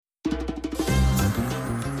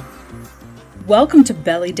Welcome to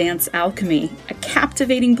Belly Dance Alchemy, a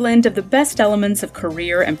captivating blend of the best elements of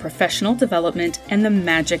career and professional development and the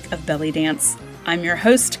magic of belly dance. I'm your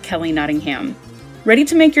host, Kelly Nottingham. Ready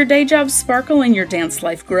to make your day job sparkle and your dance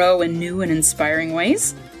life grow in new and inspiring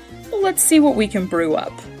ways? Well, let's see what we can brew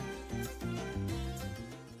up.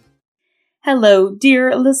 Hello,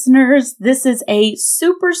 dear listeners. This is a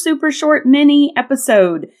super short mini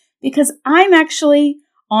episode because I'm actually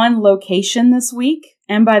on location this week.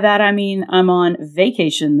 And by that, I mean I'm on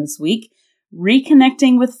vacation this week,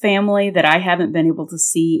 reconnecting with family that I haven't been able to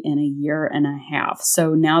see in a year and a half.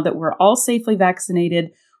 So now that we're all safely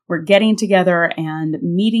vaccinated, we're getting together and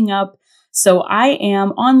meeting up. So I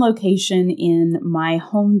am on location in my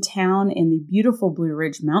hometown in the beautiful Blue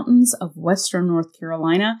Ridge Mountains of Western North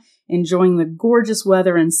Carolina, enjoying the gorgeous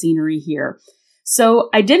weather and scenery here. So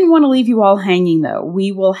I didn't want to leave you all hanging though.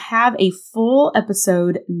 We will have a full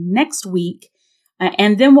episode next week.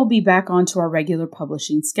 And then we'll be back onto our regular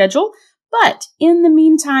publishing schedule. But in the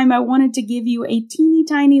meantime, I wanted to give you a teeny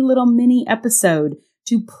tiny little mini episode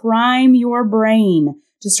to prime your brain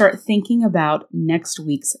to start thinking about next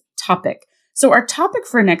week's topic. So our topic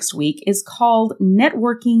for next week is called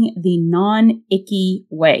Networking the Non-Icky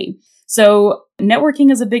Way. So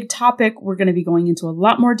networking is a big topic. We're going to be going into a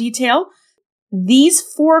lot more detail. These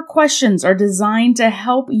 4 questions are designed to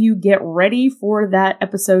help you get ready for that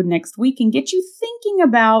episode next week and get you thinking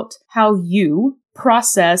about how you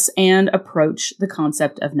process and approach the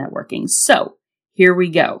concept of networking. So here we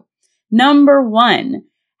go. Number 1,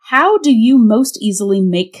 how do you most easily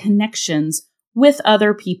make connections with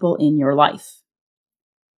other people in your life?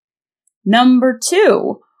 Number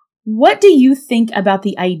 2, what do you think about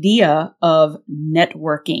the idea of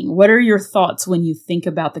networking? What are your thoughts when you think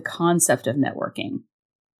about the concept of networking?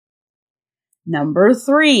 Number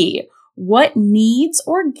 3, what needs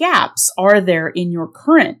or gaps are there in your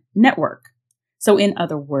current network? So in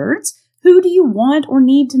other words, who do you want or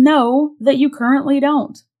need to know that you currently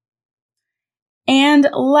don't? And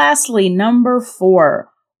lastly, number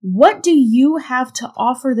 4, what do you have to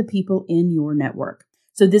offer the people in your network?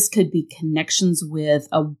 So this could be connections with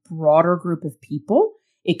a broader group of people.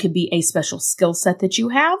 It could be a special skill set that you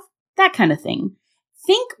have, that kind of thing.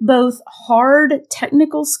 Think both hard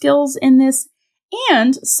technical skills in this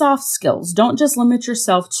and soft skills. Don't just limit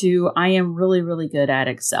yourself to, I am really good at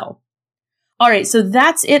Excel. All right, so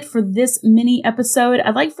that's it for this mini episode.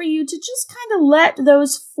 I'd like for you to just kind of let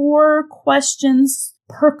those 4 questions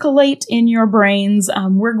percolate in your brains.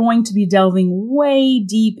 We're going to be delving way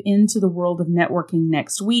deep into the world of networking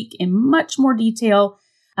next week in much more detail.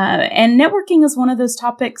 And networking is one of those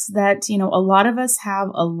topics that, a lot of us have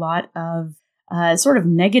a lot of sort of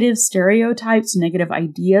negative stereotypes, negative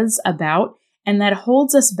ideas about, and that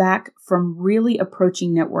holds us back from really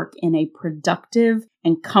approaching network in a productive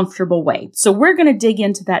and comfortable way. So we're going to dig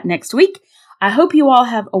into that next week. I hope you all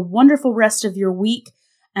have a wonderful rest of your week.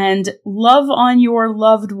 And love on your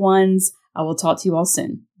loved ones. I will talk to you all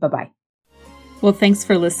soon. Bye-bye. Well, thanks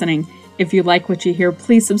for listening. If you like what you hear,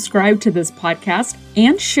 please subscribe to this podcast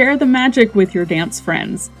and share the magic with your dance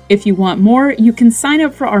friends. If you want more, you can sign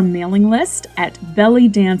up for our mailing list at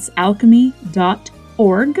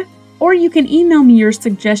bellydancealchemy.org, or you can email me your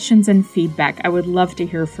suggestions and feedback. I would love to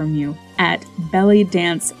hear from you at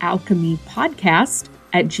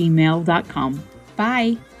bellydancealchemypodcast@gmail.com.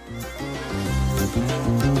 Bye.